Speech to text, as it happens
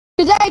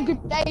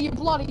Good day, you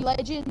bloody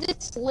legend.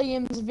 It's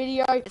Liam's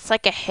video. It's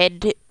like a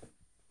head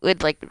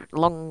with like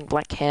long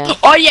black hair.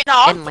 Oh yeah,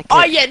 no. And, like,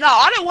 I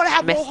don't want to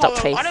have more messed up horror.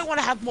 face. I don't want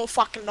to have more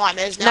fucking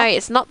nightmares now. No,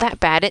 it's not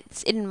that bad.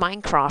 It's in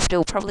Minecraft.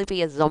 It'll probably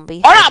be a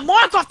zombie. Oh no,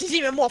 Minecraft is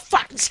even more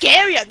fucking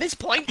scary at this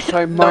point.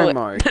 So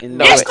Momo in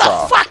No, Yes, the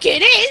Minecraft. fuck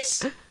it is.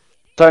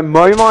 So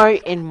Momo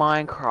in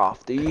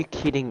Minecraft. Are you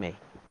kidding me?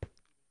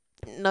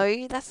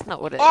 No, that's not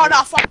what it Oh is.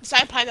 no, fuck,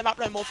 say playing them up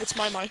no more if it's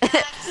Momo.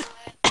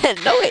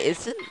 No, it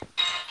isn't.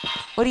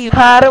 What do you?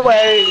 How do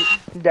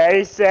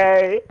they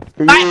say?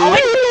 Mate,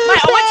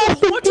 I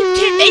went to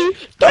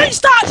Kidney. Don't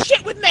start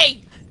shit with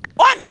me.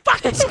 I'm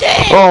fucking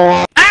scared.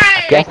 Oh,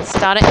 Hey, get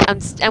Start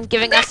it. I'm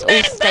giving us all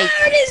steak.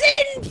 bird is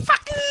in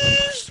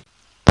fucking.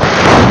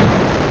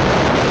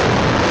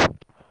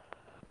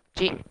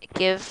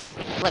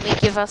 Let me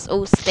give us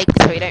all steak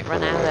so we don't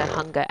run out of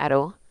hunger at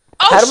all.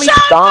 Oh, How do we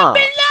Osama start?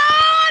 bin Laden!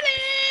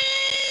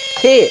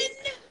 Kit.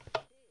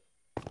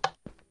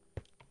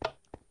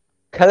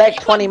 Collect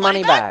You 20 want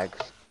money money back?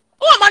 bags.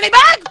 Oh, money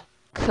bag.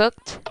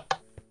 Cooked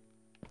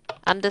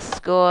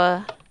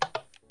underscore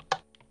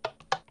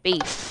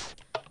beef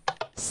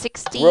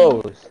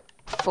 64. Rose.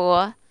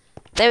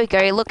 There we go.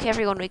 Look,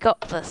 everyone, we got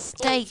the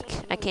steak.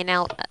 Okay,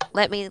 now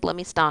let me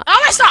start.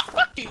 Oh, that's not.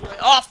 Fuck you.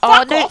 Oh, Oh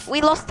fuck no, off.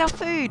 we lost our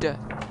food.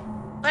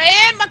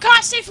 I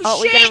can't see for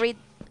Oh, shit. we're gonna read.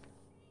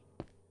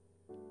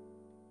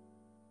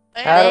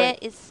 There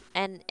is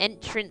an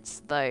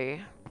entrance though.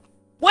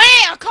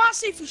 Where? I can't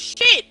see for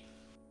shit.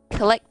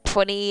 Collect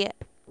 20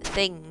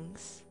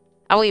 things.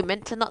 Are we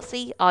meant to not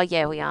see? Oh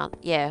yeah, we aren't.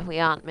 Yeah, we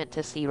aren't meant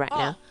to see right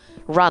now.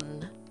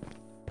 Run.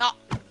 No.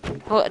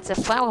 Oh, it's a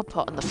flower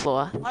pot on the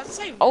floor. I'd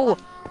say. Oh,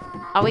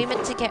 are we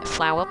meant to get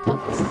flower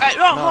pots?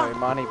 Wrong, No, wrong.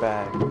 money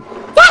bag.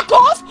 Fuck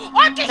off!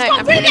 I just No, got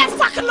I'm rid of gonna- that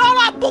fucking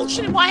lot of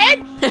bullshit in my head.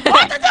 I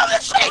have to do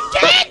this shit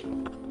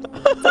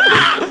again.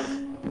 Fuck!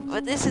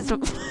 But this is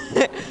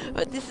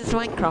but this is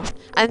Minecraft.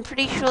 I'm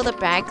pretty sure the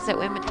bags that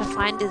we're meant to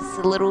find is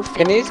the little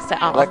Can you, things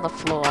that are like- on the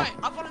floor. Right,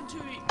 I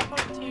volunteered.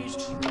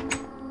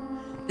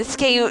 This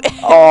game.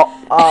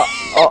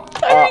 Oh,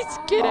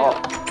 Tyrese, get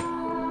out.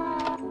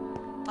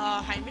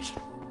 Hamish.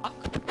 Fuck.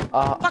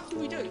 uh, What do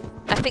we do?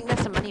 I think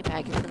that's a money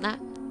bag, isn't that?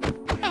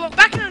 Hey, we're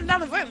back in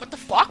another room. What the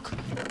fuck?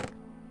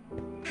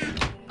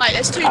 Mate,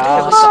 there's two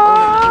Have we doors. got all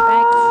the money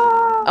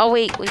bags? Oh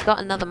wait, we got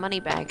another money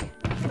bag.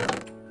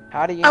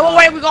 how do you Oh, know?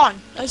 where are we gone?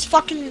 There's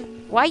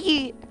fucking. Why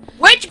you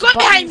Where'd you go,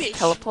 buttons Hamish?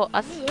 teleport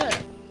us?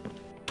 Yeah.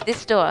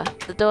 This door,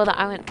 the door that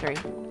I went through.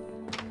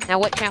 Now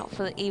watch out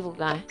for the evil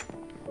guy.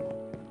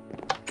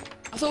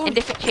 I thought. And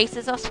if it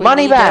chases us, we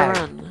Money need bag.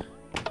 to run.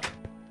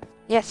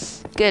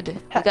 Yes, good.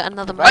 We got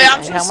another Oh, money yeah,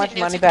 I'm bag. just- How much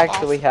money bags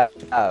do we have?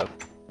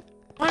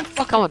 I'm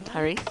fucking. Come on,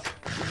 Tyrese.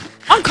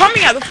 I'm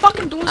coming out. The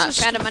fucking doors are.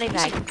 Found a money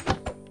bag.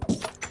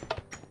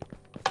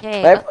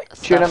 Yeah, They got the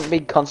shouldn't stuff. be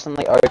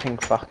constantly opening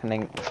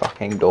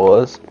fucking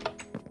doors.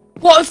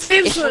 What if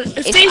these were? If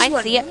If these I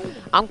were? see it,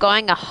 I'm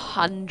going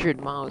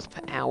 100 miles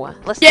per hour.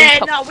 Let's Yeah, do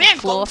no, top we ain't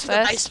floor going to the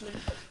first. basement.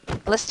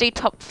 Let's do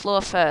top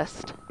floor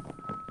first.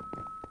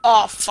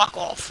 Oh, fuck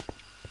off.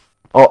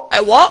 Oh,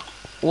 Hey, what?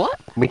 What?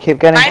 we keep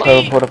getting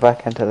Maybe- teleported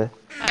back into this.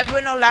 Maybe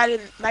we're not allowed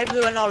in. Maybe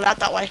we're not allowed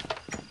that way.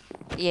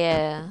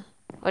 Yeah.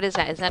 What is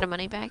that? Is that a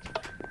money bag?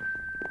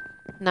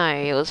 No,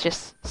 it was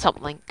just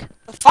something.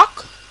 The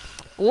fuck?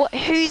 What?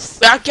 Who's?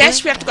 Well, I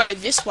guess we have to go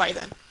this way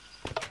then.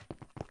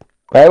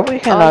 Where we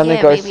can Oh only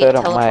yeah, go maybe it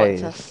certain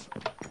teleports ways. us.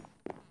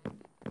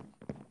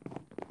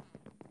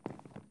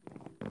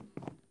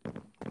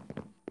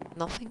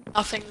 Nothing.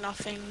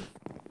 Nothing.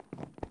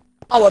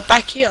 Oh, we're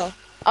back here.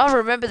 Oh,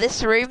 remember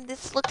this room?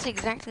 This looks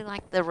exactly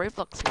like the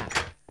Roblox map.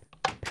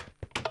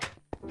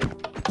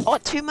 Oh,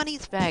 2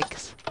 money's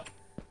bags.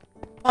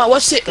 Oh,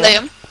 what's it, Okay.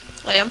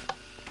 Liam?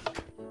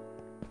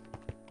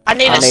 I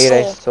need I a need saw.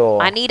 a saw.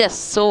 I need a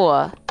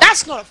saw.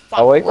 That's not a fuck.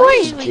 Oh, wait,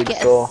 Where did we get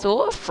jigsaw. a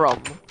saw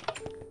from?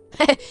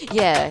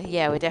 yeah,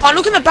 we're Oh, definitely.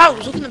 look in the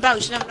barrels. Look in the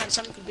barrels. You never know,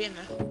 something could be in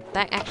there.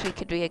 That actually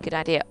could be a good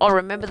idea. Oh,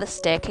 remember the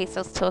staircase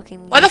I was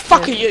talking Where the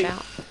fuck are you?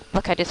 about?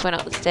 Look, I just went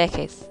up the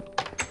staircase.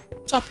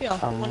 What's up here?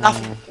 Well,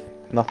 nothing.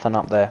 Nothing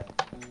up there.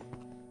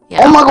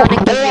 Yeah, Oh my I'm God,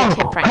 gonna give you a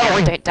tip right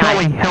now. Don't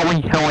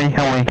die.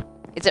 Helly.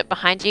 Is it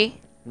behind you?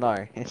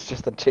 No, it's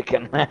just a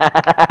chicken.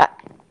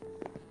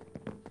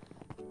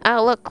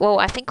 Oh, look. Well,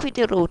 I think we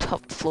did all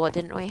top floor,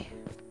 didn't we?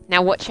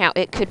 Now watch out.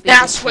 It could be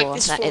Now this sweep floor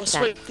this that floor. it's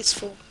at. Sweep this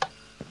floor.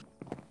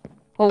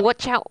 Well,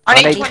 watch out.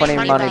 I need for 20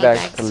 money money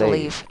bags to leave.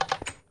 leave.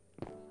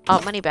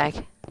 Oh, money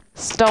bag.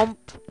 Stomp.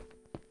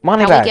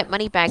 Money How bag. we get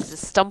money bags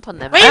is stomp on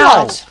them. Where you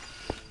Ow! guys?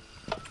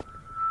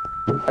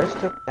 I just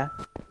took that.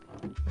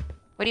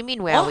 What do you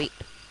mean, where are What? we?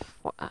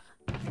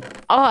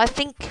 Oh, I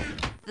think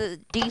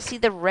do you see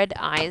the red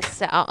eyes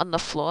set out on the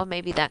floor?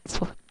 Maybe that's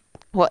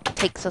what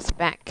takes us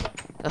back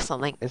or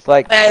something. It's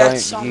like, Yeah,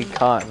 that's, you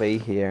can't be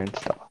here and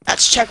stuff.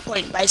 That's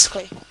checkpoint,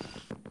 basically.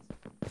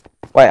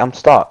 Wait, I'm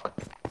stuck.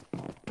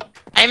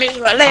 I mean,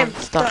 Liam. I'm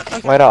stuck.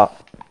 Okay. Wait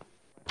up.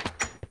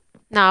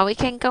 No, we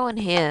can go in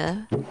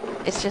here.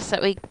 It's just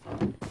that we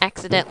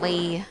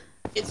accidentally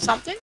Did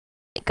something?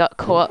 got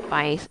caught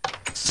by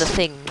the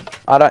thing.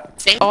 I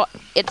don't. thing. Oh,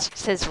 it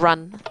says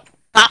run.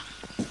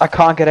 I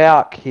can't get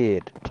out,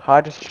 kid.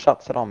 Ty just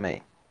shuts it on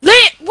me.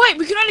 Wait,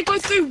 we can only go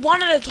through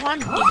one at a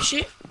time,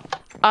 dipshit.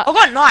 I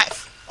got a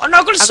knife. Oh no,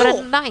 I got a I saw.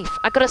 got a knife.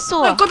 I got a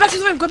saw. Wait, go back to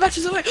the room. Go back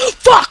to the room.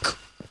 Fuck!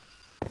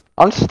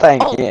 I'm just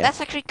staying Oh, here.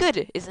 that's actually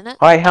good, isn't it?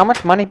 Hey, how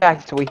much money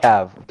bags do we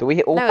have? Do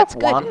we all No, have it's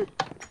good. one?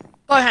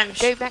 Go,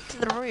 Hamish. Go back to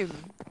the room.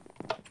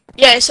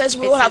 Yeah, it says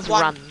we all It have says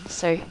one. run,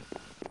 so...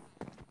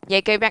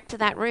 Yeah, go back to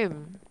that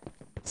room.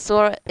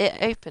 Saw it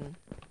open.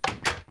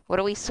 What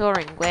are we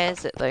sawing? Where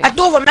is it, though? That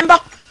door, remember?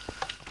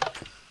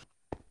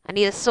 I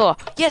need a saw.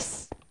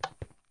 Yes!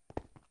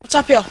 What's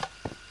up here?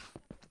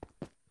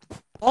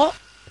 What?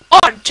 Oh,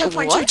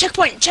 checkpoint, What?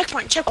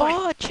 checkpoint.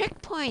 Oh,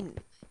 checkpoint!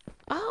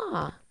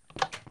 Ah.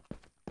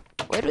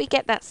 Where do we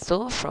get that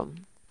saw from?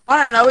 I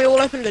don't know, we all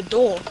opened the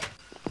door.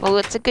 Well,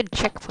 it's a good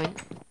checkpoint.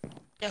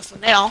 Yeah, for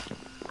now.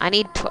 I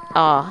need to...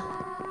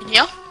 Ah. In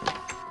here?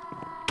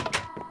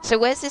 So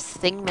where's this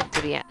thing meant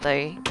to be at,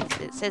 though?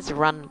 'Cause it says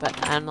run,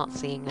 but I'm not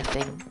seeing a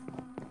thing.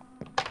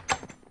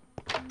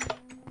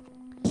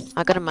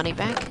 I got a money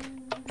bag.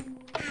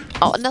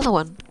 Oh, another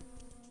one.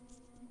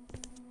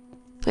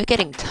 We're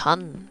getting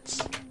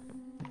tons.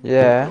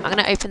 Yeah. I'm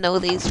gonna open all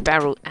these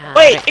barrels.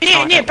 Wait,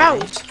 in here,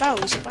 barrels, a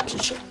bunch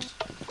of shit.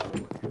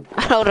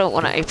 I don't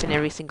want to open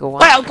every single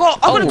one. Wait, I got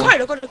Oh.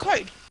 a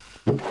code.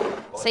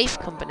 Safe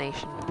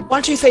combination.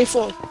 1, 2, 3,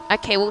 4.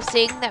 Okay, well,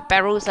 seeing that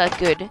barrels are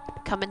good,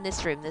 come in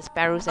this room. There's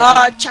barrels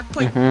everywhere.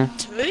 Checkpoint Mhm.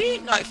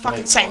 2? No,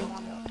 fucking same.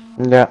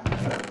 Yeah.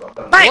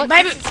 Mate, What?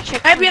 maybe, This is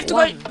checkpoint maybe we have to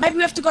one. go. Maybe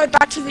we have to go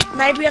back to the.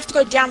 Maybe we have to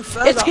go down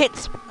further. It's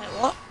Wait,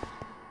 what?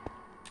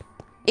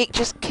 It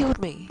just killed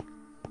me.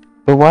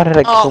 But why did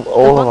it Oh, kill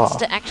all the of us?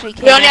 monster actually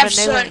came We only out have of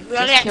nowhere. certain. We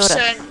only have Just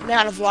killed us. certain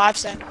amount of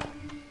lives then.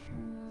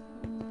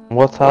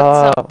 What's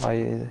What's up? Are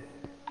you...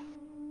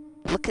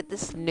 Look at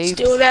this noob.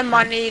 Steal their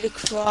money to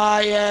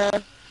cry.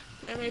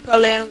 Let me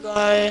go and go.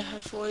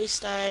 Have 40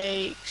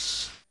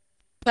 stakes.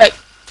 Wait,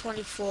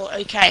 24.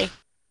 Okay.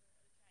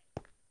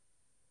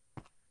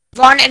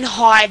 Run and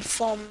hide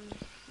from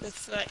the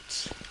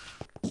threats.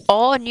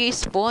 Oh, new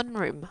spawn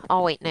room.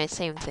 Oh wait, no,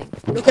 same thing.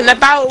 Look at the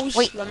barrels.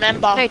 Wait,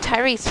 remember? No,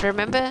 Tyrese,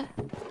 remember?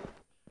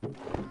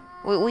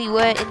 We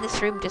were in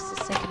this room just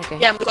a second ago.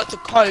 Yeah, we got the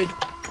code.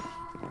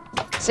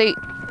 So,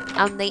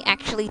 they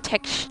actually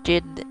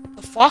textured.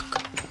 The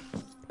fuck?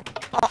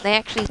 They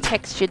actually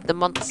textured the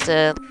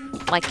monster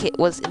like it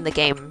was in the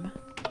game.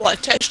 What,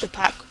 a texture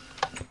pack?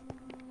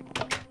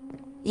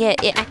 Yeah,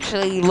 it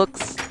actually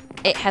looks.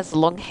 It has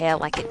long hair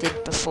like it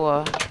did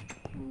before.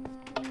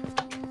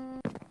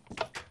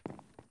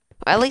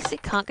 Well, at least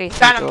it can't go through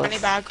Found a doors. money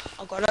bag.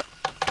 I got it.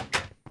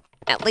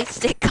 At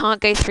least it can't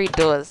go through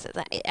doors.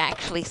 It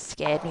actually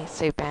scared me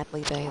so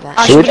badly though. That.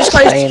 Ah, Should we we just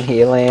just go- stay in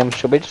here, Liam?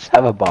 Should we just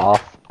have a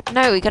bath?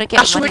 No, we gotta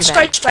get Should we money just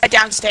back. go straight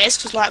downstairs?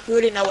 Because, like, we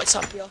already know what's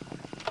up here.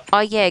 Oh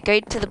yeah, go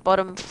to the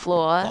bottom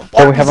floor.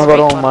 Oh, we haven't got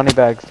all Bottom. money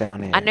bags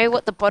down here. I know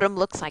what the bottom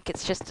looks like.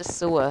 It's just a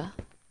sewer.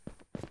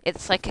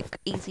 It's like a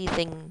easy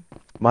thing.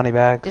 Money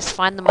bags. Just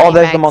find the money Oh,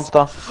 there's bags. the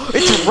monster.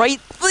 It's right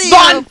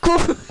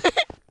there.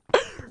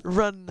 Run!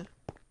 Run.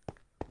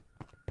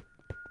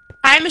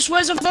 Hamish,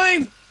 where's the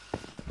room?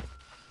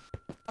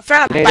 I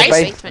found a Need a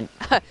basement.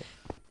 Basement.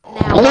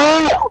 Now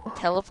No!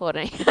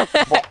 teleporting.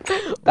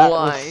 That Why?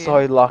 was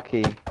so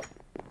lucky.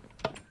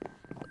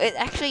 It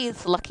actually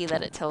is lucky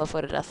that it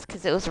teleported us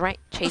because it was right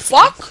The chasing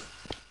fuck? us.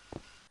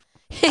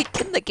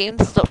 Can the game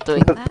stop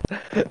doing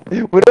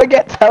that? Would I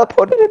get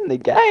teleported in the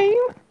game?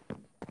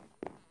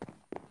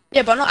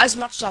 Yeah, but not as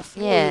much as I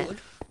thought Yeah. it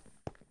would.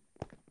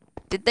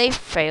 Did they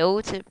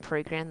fail to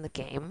program the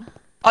game?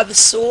 Oh, the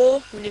saw.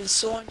 We need a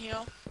saw in here.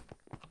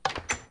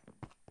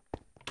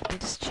 I'm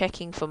just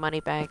checking for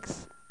money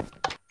bags.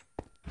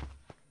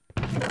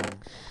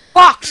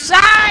 Fuck's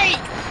sake!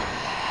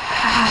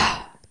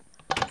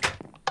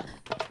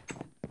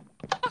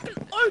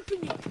 Fucking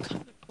open your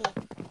cunt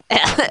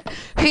door.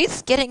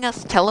 Who's getting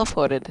us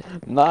teleported?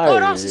 No.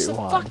 God, us, it's a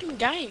one. fucking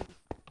game.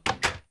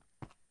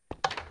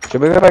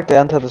 Should we go back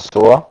down to the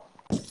store?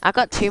 I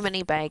got too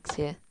many bags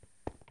here.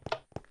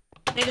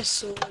 I need a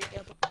saw,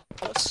 yeah, but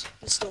what's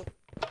the store?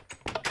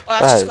 Oh,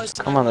 that's just Guys, close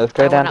to come the- on, let's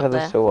go I down went to up the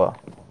there. sewer.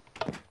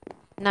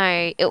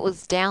 No, it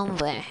was down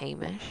there,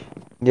 Hamish.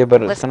 Yeah,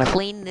 but it's Let's gonna.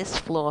 clean this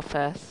floor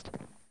first.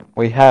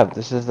 We have.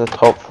 This is the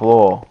top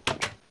floor.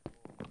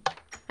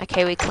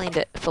 Okay, we cleaned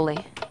it fully.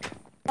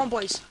 Come on,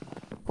 boys.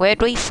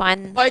 Where'd we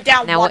find... Go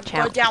down Now one. watch Go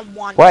out. down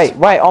one. Wait,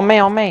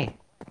 on me.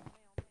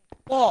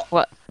 What?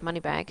 What? Money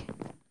bag?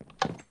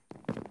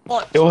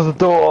 What? It was a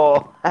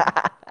door.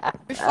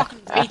 You fucking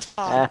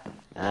retard.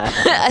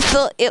 I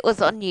thought it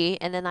was on you,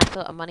 and then I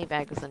thought a money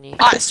bag was on you.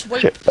 Alright,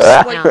 sweep it.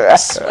 Try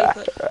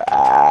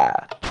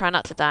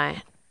not to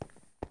die.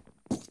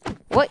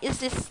 What is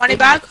this Money thing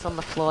bag? that's on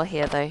the floor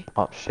here, though?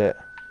 Oh shit.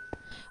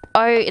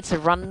 Oh, it's a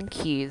run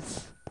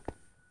cues.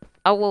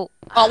 Oh, well,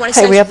 Oh, when it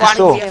Hey, says we have the run,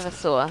 saw. we have a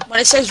saw. when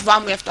it says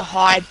run, we have to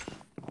hide.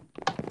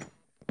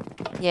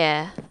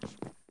 Yeah.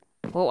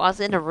 Well, I was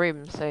in a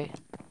room, so...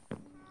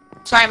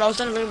 Same, I was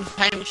in the room with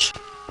Hamish.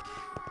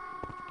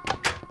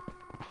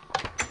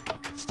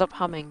 Stop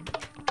humming.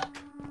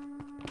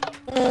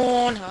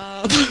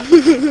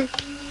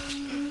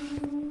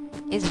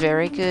 He's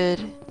very good.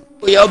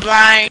 For your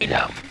brain.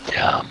 Yum,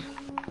 yum.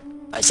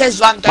 It says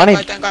run, don't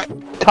Money. go, don't go.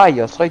 Ty,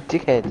 you're so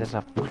dickhead. There's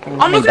a fucking I'm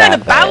money looking at bag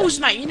the there. barrels,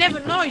 mate. You never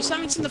know.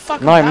 Something's in the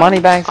fucking No, barrel. money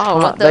bags. Oh, can't-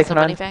 what? they There's a can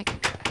money only, bag?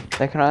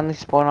 they can only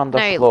spawn on the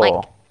No,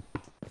 floor.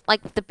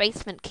 Like the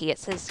basement key. It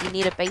says you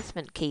need a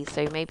basement key,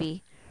 so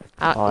maybe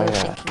Oh, you're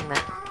yeah. thinking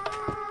that.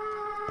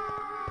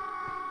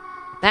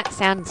 That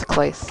sounds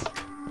close.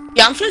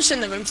 Yeah, I'm just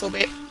in the room for a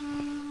bit.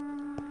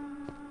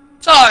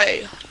 So,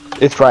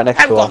 It's right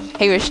next I'm to us. gone.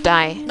 Hamish,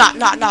 die. Nah.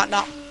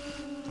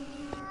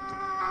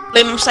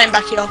 Liam, I'm staying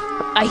back here.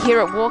 I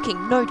hear it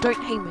walking. No, don't,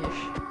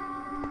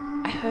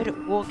 Hamish. I heard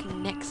it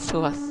walking next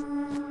to us.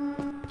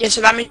 Yeah,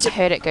 so that means I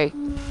heard it go.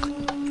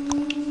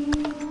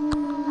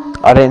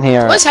 I didn't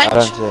hear Where's it. I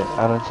don't Hamish? see it.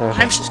 I don't see it.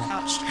 Ham's just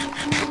couched.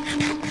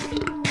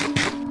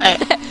 Hey,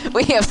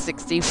 We have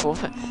 64.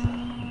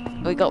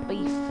 We got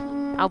beef.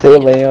 I'll See you,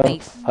 beat it with Leo.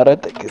 beef. I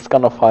don't think it's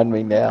gonna find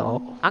me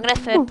now. I'm gonna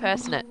third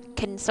person it.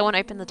 Can someone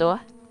open the door?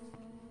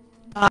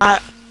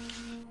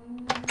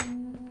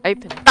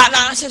 Open.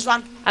 nah, it says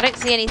run. I don't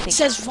see anything. It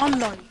says run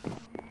though.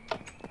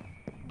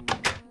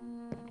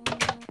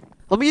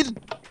 Let me in.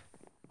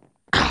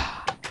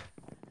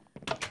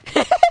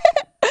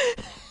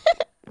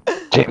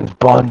 James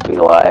Bond be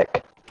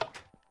like.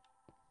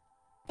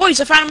 Boys,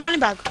 I found a money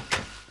bag.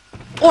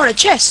 Or a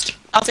chest,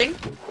 I think.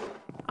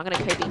 I'm gonna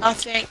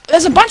Kobe.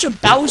 There's a bunch of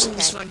bells in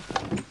this Okay. one.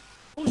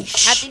 Holy How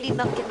shit. did he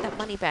not get that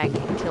money bag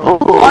until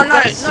Oh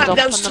no, Stomp no,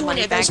 there was on the two in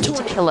money it, there was bag two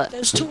to in kill it. it. There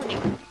was two in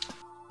it.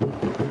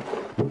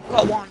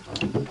 Got one.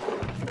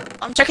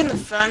 I'm checking the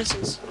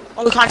furnaces.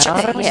 Oh, we can't check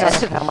I the don't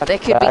furnaces. know how Yeah, much there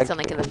could be bag-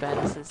 something in the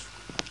furnaces.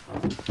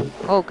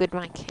 Oh, good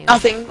mic. Hamish.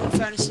 Nothing in the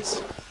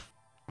furnaces.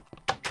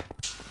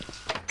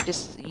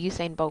 Just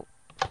Usain Bolt.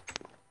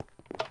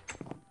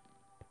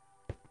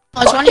 Oh,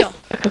 there's one here.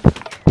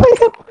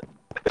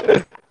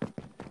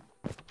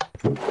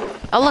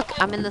 Oh look,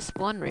 I'm in the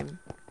spawn room.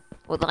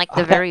 Well, like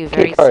the Okay, very, keep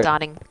very going.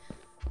 starting.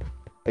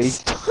 He's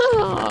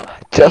Stop.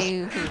 just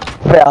You-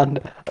 found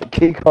a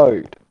key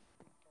code.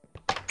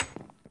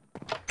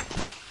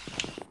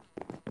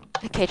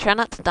 Okay, try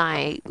not to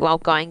die while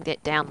going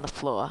down the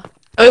floor.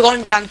 Oh, we're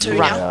going down two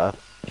Run. now. Yeah.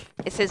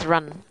 It says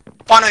run.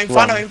 Front of him,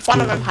 front of him,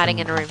 front of I'm him. hiding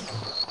in a room.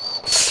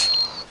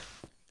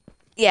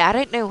 Yeah, I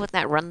don't know what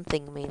that run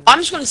thing means. I'm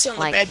just gonna sit on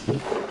Like- the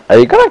bed. Are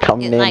you gonna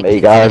come Yeah, near like, me,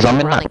 it's guys? like I'm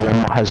in that running. room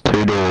that has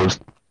 2 doors.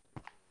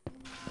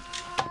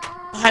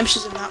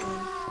 Hamster's in that room.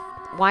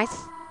 Why?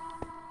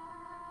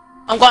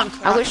 I'm going I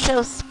crouch. wish there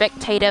was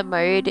spectator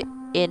mode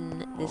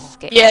in this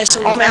game. Yeah,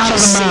 so I we're can out of actually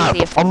the see map.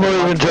 the I'm not official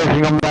even mode.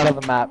 joking, I'm out of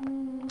the map.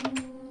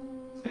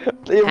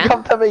 Liam, Huh?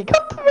 come to me,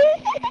 come to me!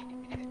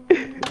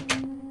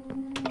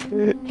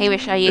 Hey,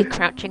 Wish, are you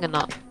crouching or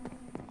not?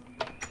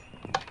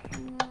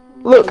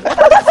 Look!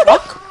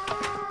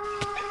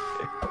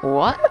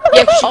 What?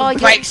 Yeah, 'cause you Oh, can you're in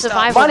break stuff.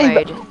 survival Money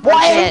mode.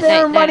 Why Yeah, is there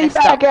no, a money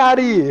stop. bag out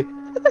here?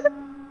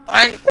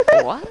 Alright.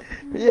 What?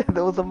 Yeah,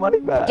 there was a money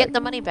bag. Get the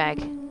money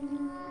bag.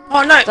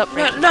 Oh no, Stop no,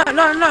 breaking. no,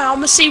 no, no,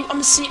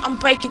 I'm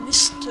breaking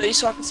this too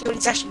so I can see what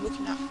he's actually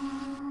looking at.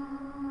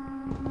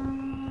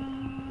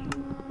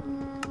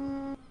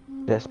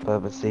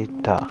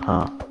 Despacito,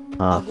 huh?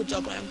 Oh, good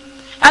job, Liam.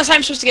 How's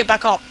Ham supposed to get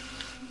back up?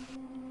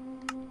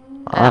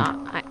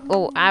 I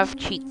have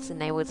cheats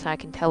enabled so I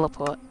can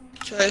teleport.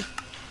 True.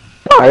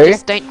 No!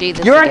 Just don't do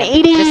this You're an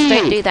again. Just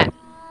don't idiot! do that.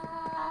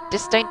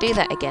 Just don't do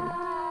that again.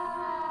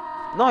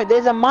 No,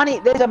 there's a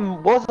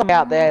wasm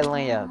out there,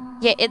 Liam.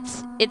 Yeah,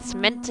 it's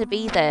meant to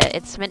be there.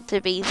 It's meant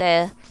to be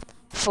there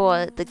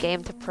for the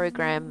game to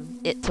program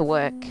it to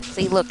work.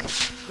 See, look,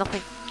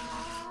 nothing.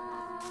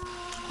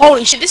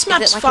 Holy shit, this Is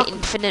map's it like an fucking...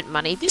 infinite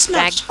money This bag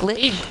map's glitch?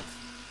 big.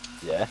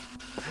 Yeah.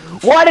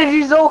 Why did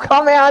you all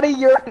come out here?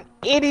 You're an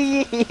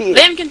idiot!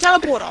 Liam can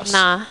teleport us.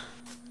 Nah.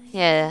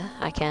 Yeah,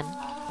 I can.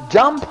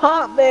 Jump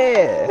up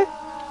there!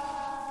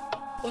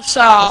 What's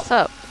up? What's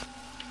up?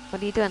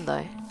 What are you doing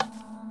though?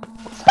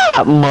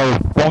 That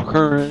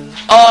motherfucker!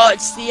 Oh,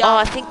 it's the, Oh,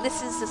 I think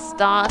this is the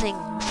starting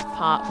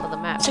part for the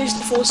map.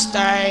 64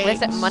 stage. Where's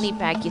that money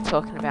bag you're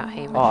talking about,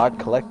 Hamish? Oh, I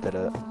collected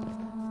it.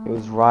 It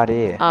was right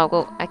here. Oh,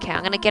 well, okay,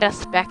 I'm gonna get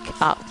us back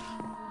up.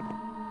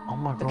 Oh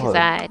my Because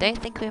god. I don't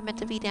think we're meant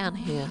to be down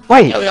here.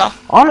 Wait, Here we are.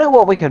 I know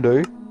what we can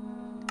do.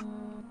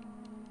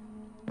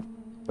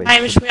 We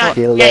Hamish, can we ain't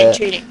kill yeah, it.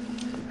 cheating.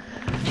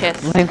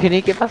 Chest. Liam, can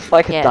you give us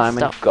like a Yeah, diamond,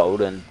 stop.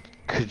 gold, and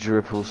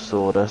quadruple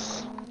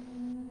swordus?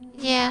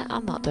 Yeah,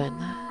 I'm not doing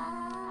that.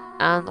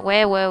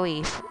 Where were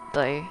we,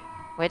 though?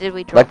 Where did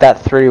we drop? Like that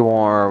 3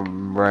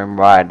 room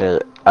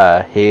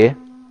right here.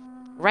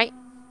 Right?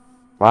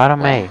 Right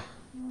on Where? me.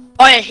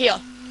 Oh yeah, here.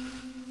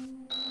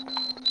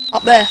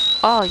 Up there.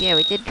 Oh, yeah,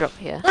 we did drop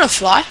here. I'm gonna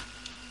fly.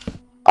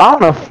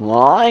 On a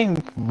flying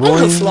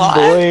gonna boing, fly.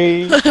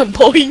 boing.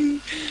 Boing.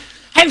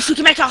 Hamish, we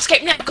can make our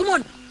escape now. Come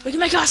on. We can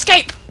make our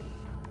escape.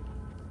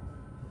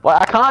 Well,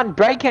 I can't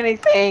break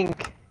anything.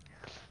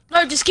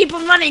 No, just keep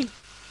on running.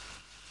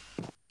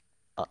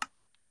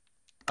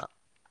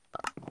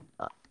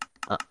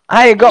 Hey,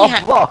 I got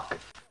Yeah. a block.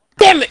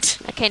 Damn it.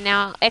 Okay,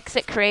 now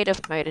exit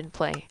creative mode and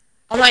play.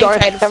 I'm not Don't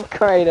creative. have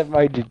creative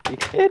mode, you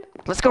dickhead.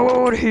 Let's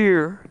go out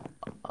here.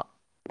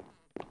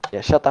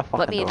 Yeah, shut that fucking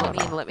Let me in, door.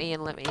 let me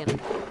in, let me in, let me in.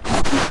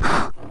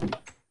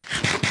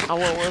 Oh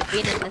well,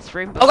 we've been in this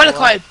room I before. got a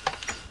code.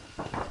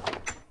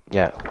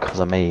 Yeah, because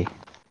of me.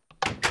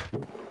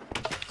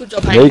 Good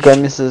job, There you Hamish. go,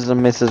 Mrs.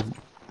 and Mrs.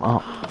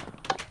 Oh.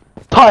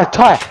 Ty,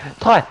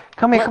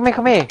 come here, come here,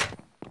 come here.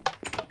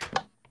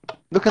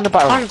 Look in the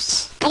barrel.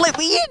 Hans. Let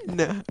me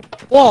in!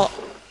 What?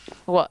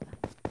 What?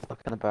 Look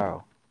in the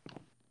barrel.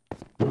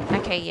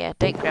 Okay, yeah,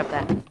 don't grab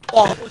that.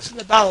 What? What's in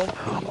the barrel?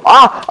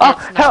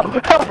 It's Help,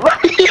 help,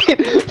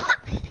 right.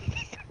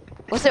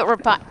 Was it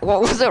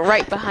what was it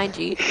right behind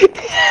you?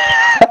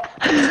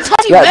 There's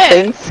nothing That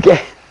there. thing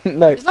scared. No,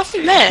 There's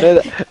nothing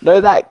there.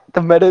 that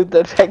the metal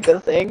detector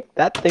thing.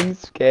 That thing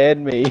scared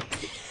me.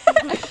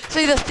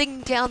 So the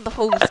thing down the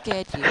hole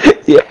scared you.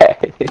 Yeah.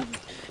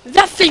 There's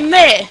that thing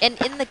there. And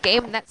in the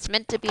game, that's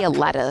meant to be a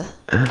ladder.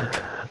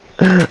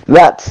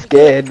 That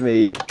scared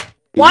me.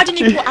 Why didn't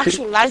you put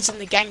actual ladders in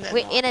the game then?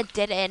 We're in a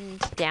dead end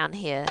down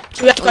here.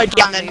 So we have to go We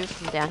down can't then. move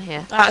from down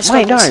here. Alright, let's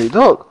Wait, go.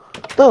 no,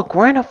 look,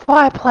 we're in a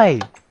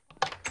fireplace.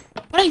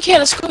 I don't care,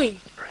 let's go in.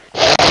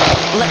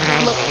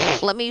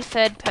 Let me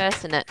third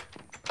person it.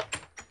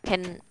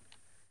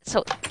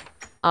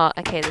 Oh,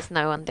 okay, there's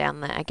no one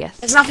down there, I guess.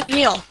 There's nothing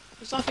here.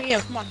 There's nothing here,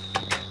 come on.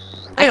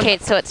 Hang on. Okay,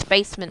 so it's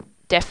basement,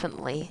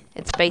 definitely.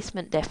 It's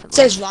basement, It definitely.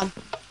 says run.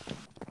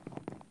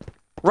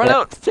 Run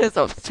Yeah. upstairs,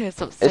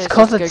 upstairs, upstairs. It's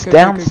cause Go, it's go, go,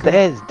 go, go.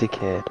 downstairs,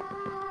 dickhead.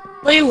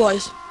 Where you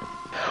was?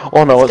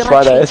 Oh no, It's it's gonna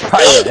right there, change it's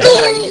right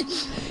there.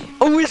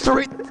 Oh, it's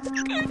right.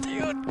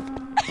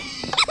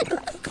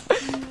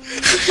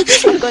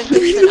 I'm going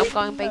basement, I'm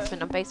going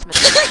basement, I'm basement.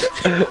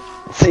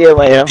 See you,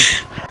 Liam.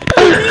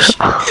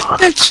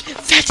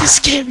 That is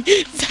scary.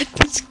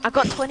 That is... I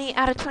got 20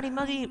 out of 20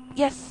 money,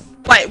 yes.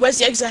 Wait, where's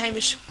the exit,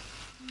 Hamish?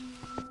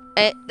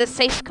 The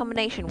safe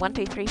combination, 1,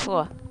 2, 3,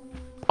 4.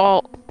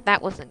 Oh,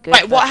 that wasn't good.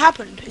 Wait, but what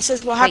happened? It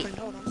says what Wait. happened,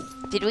 hold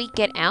on. Did we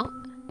get out?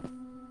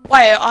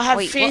 Wait, I have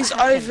Wait, what fears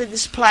happened? over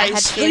this I had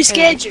place. fears Who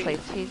scared over you?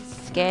 this place.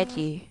 Who scared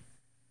you?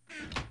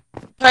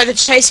 No, the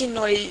chasing This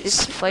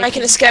noise. floating-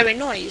 Making a scary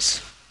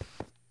noise.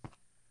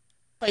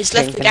 Wait, he's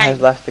left the Kingpin has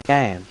game. left the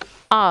game.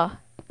 Ah.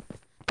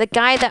 The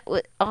guy that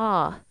was...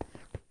 Ah.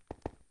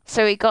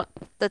 So he got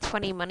the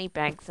 20 money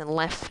bags and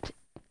left.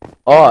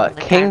 Oh, And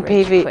the King guy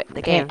rage PV, quit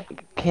the game.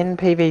 King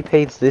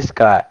PvP's this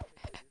guy.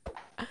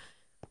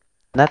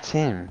 That's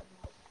him.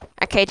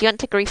 Okay, do you want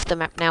to grief the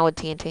map now with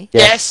TNT?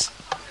 Yes.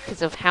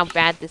 Because of how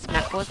bad this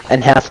map was?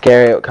 And how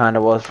scary it kind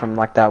of was from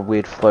like that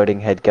weird floating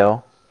head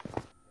girl.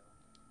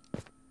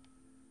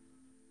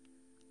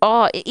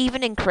 Oh,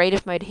 even in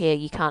creative mode here,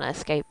 you can't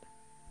escape.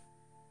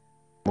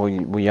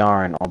 We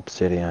are in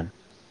Obsidian.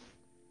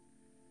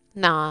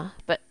 Nah,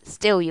 but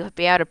still, you'll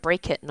be able to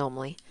break it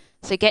normally.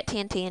 So get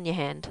TNT in your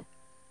hand.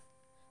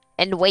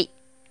 And wait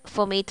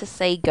for me to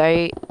say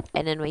go,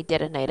 and then we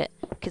detonate it.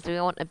 Because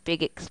we want a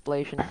big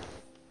explosion.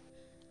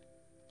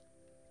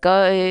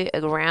 Go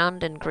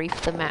around and grief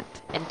the map,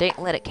 and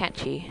don't let it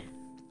catch you.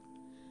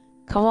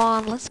 Come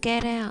on, let's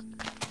get out.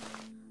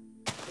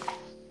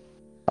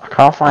 I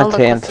can't find Oh, look,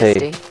 what's this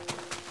TNT. do?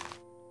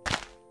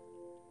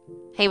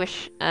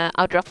 Hamish,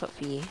 I'll drop it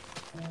for you.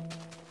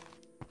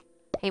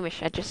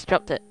 Hamish, I just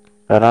dropped it.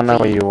 I don't know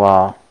where you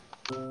are.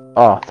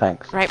 Oh,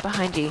 thanks. Right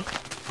behind you.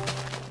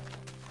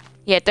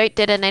 Yeah, don't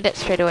detonate it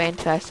straight away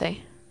until I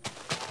say.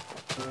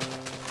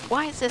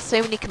 Why is there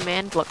so many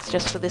command blocks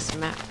just for this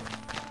map?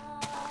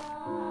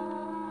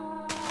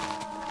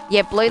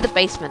 Yeah, blow the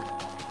basement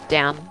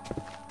down.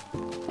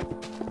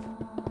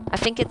 I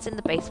think it's in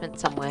the basement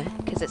somewhere,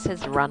 because it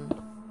says run.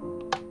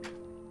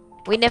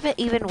 We never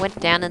even went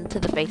down into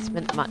the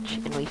basement much,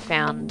 and we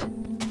found...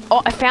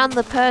 Oh, I found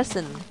the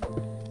person!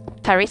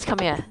 Tyrese, come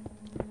here.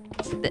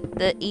 It's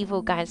the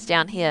evil guy's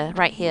down here,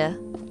 right here.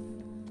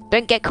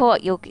 Don't get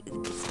caught, you'll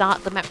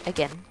start the map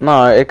again.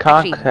 No, it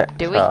can't Actually, catch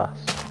do we? us.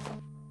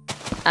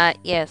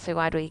 Yeah, so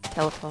why do we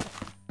teleport?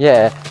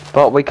 Yeah,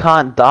 but we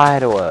can't die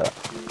to it.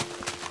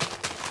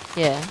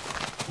 Yeah.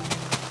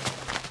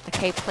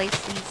 Okay, place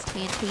these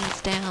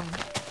TNTs down.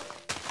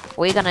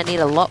 We're gonna need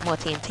a lot more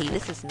TNT,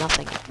 this is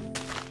nothing.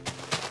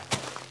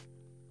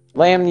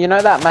 Liam, you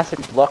know that massive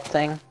block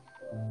thing?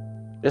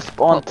 Just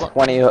spawn What block?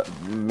 20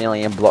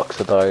 million blocks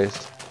of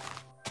those.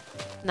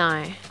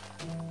 No.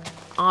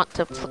 Aren't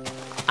to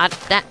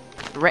that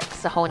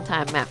wrecks the whole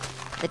entire map.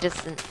 It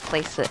doesn't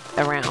place it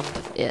around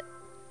it.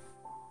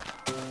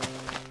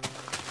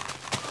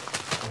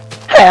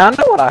 Hey, I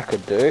know what I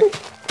could do.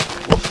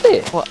 What's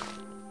this? What?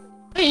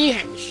 Where are you,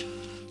 Hamish?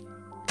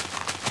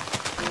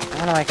 I'm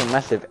gonna make a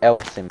massive L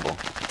symbol.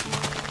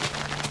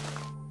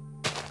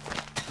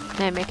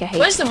 No, make a hate.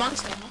 Where's the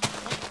monster? Huh?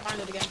 I'll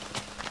find it again.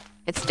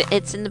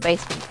 It's in the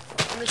basement.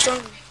 I'm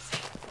showing.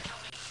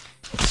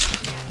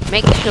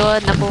 Make sure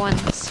number one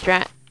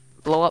strat,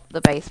 blow up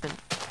the basement.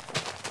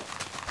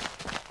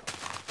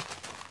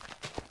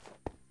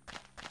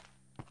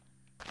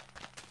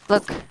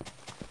 Look.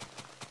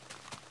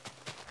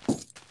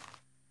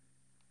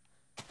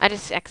 I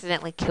just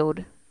accidentally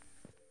killed.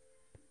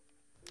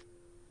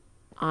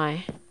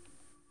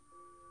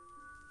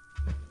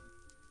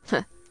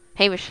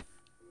 Hamish.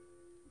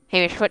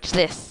 Hamish, watch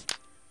this.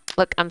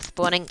 Look, I'm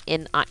spawning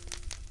in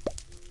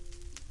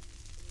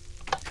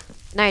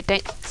No,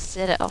 don't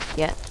set it off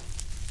yet.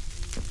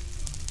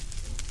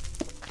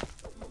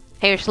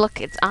 Hamish, look,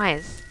 it's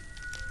eyes.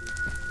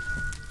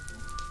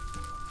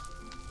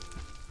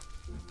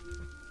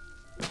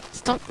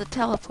 Stop the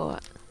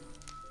teleport.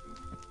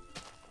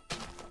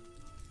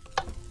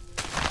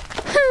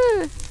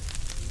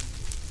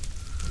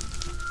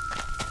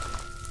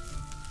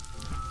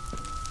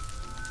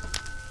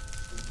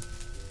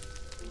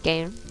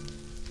 Game.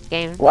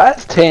 Why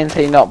is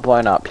TNT not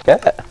blown up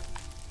yet?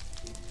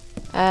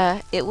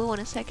 It will in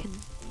a second.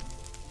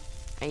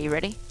 Are you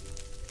ready?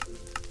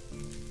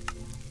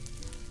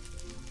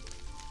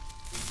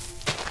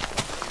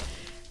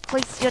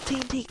 Place your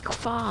TNT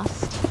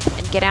fast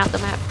and get out the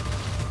map.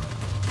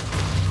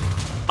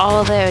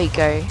 Oh, there we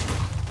go.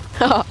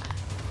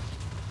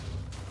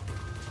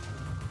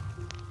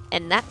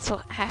 And that's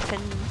what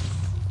happens.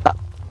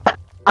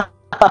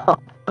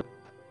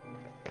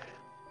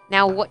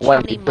 Now watch how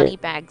many money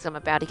bags I'm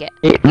about to get.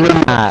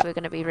 We're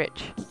gonna be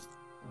rich.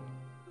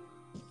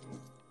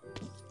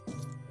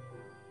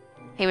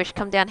 Hey, Wish,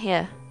 come down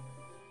here.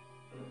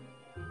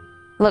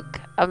 Look,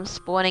 I'm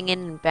spawning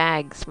in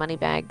bags, money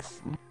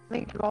bags.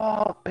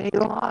 God, be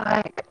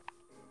like.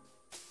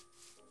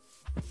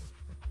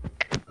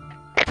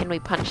 Can we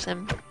punch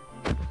them?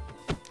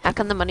 How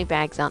come the money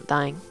bags aren't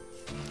dying?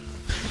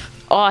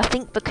 Oh, I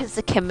think because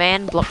the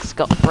command blocks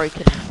got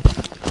broken.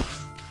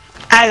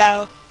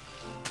 Hello.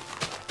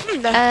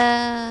 The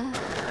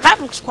Uh, map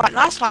looks quite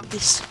nice like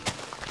this.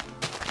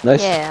 No,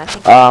 yeah,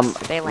 I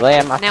think they like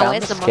Liam, it. I Now found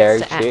where's the the scary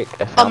monster at? chick.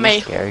 I found me.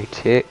 the scary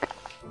chick.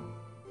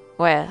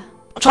 Where?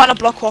 I'm trying to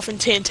block her off in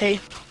TNT.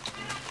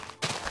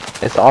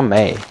 It's on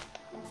me.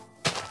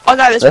 Oh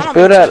no, there's Let's one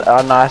build on me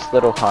a nice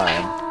little home.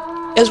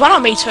 too. There's one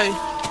on me too.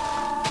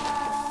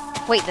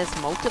 Wait, there's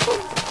multiple?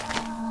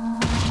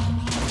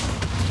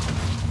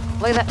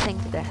 Look at that thing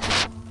to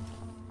death.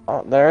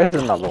 Oh, there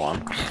is another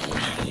one.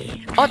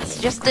 Oh,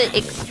 it's just an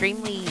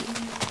extremely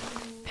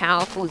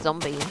powerful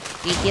zombie.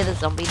 Do you hear the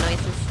zombie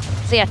noises?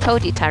 See, I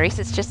told you, Tyrese,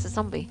 it's just a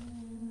zombie.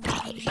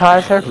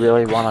 Tyres have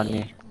really one on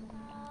you.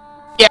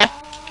 Yeah.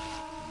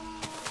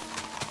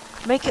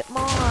 Make it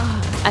more.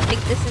 I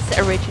think this is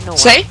the original one.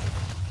 See?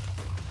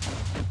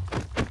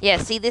 Yeah,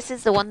 see, this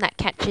is the one that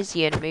catches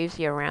you and moves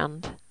you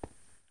around.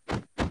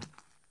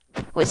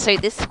 Wait, so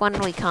this one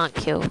we can't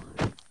kill.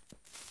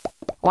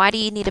 Why do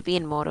you need to be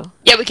immortal?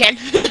 Yeah, we can.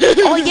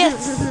 Oh,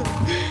 yes!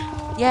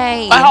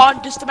 Yay! Wait, hold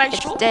on, just to make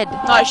It's sure. dead.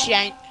 No, she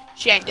ain't.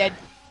 She ain't dead.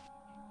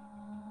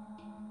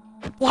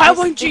 Why This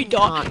won't you thing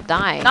die? can't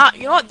die. Nah,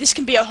 you know what? This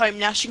can be a home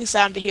now. She can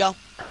stay under here.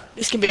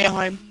 This can be a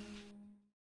home.